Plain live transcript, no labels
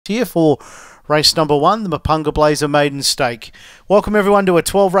Here for race number 1, the Mapunga Blazer Maiden Stake. Welcome everyone to a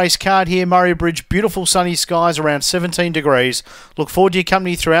 12 race card here, Murray-Bridge. Beautiful sunny skies, around 17 degrees. Look forward to your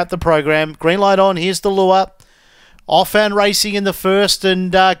company throughout the program. Green light on, here's the lure. Off and racing in the first,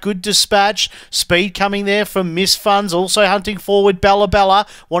 and good dispatch. Speed coming there from Miss Funds. Also hunting forward Bella,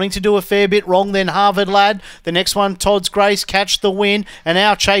 wanting to do a fair bit wrong. Then Harvard Lad. The next one, Todd's Grace, catch the win. And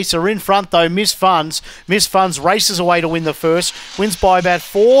our chaser in front though, Miss Funds. Miss Funds races away to win the first. Wins by about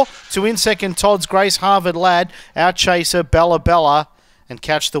 4. To in second, Todd's Grace, Harvard Lad. Our chaser, Bella, and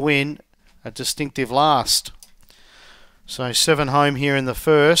catch the win. A distinctive last. So 7 home here in the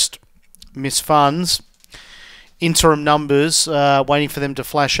first. Miss Funds. Interim numbers, waiting for them to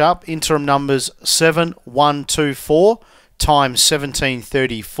flash up. Interim numbers 7124 times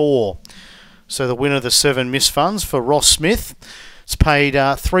 1734. So the winner of the 7 Miss Funds for Ross Smith. It's paid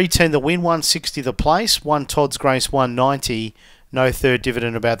 310 the win, 160 the place, 1 Todd's Grace, 190. No third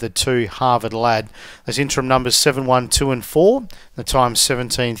dividend about the 2 Harvard Lad. Those interim numbers 7, 1, 2 and 4. The time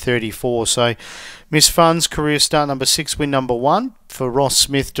 1734. So Miss Funds, career start number 6, win number 1 for Ross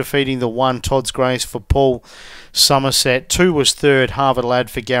Smith, defeating the 1 Todd's Grace for Paul Somerset. 2 was third, Harvard Lad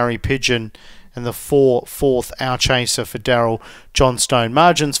for Gary Pigeon. And the 4, fourth, Our Chaser for Daryl Johnstone.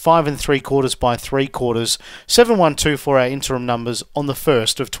 Margins 5 3/4 by 3/4. 7, 1, 2 for our interim numbers on the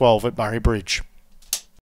first of 12 at Murray-Bridge.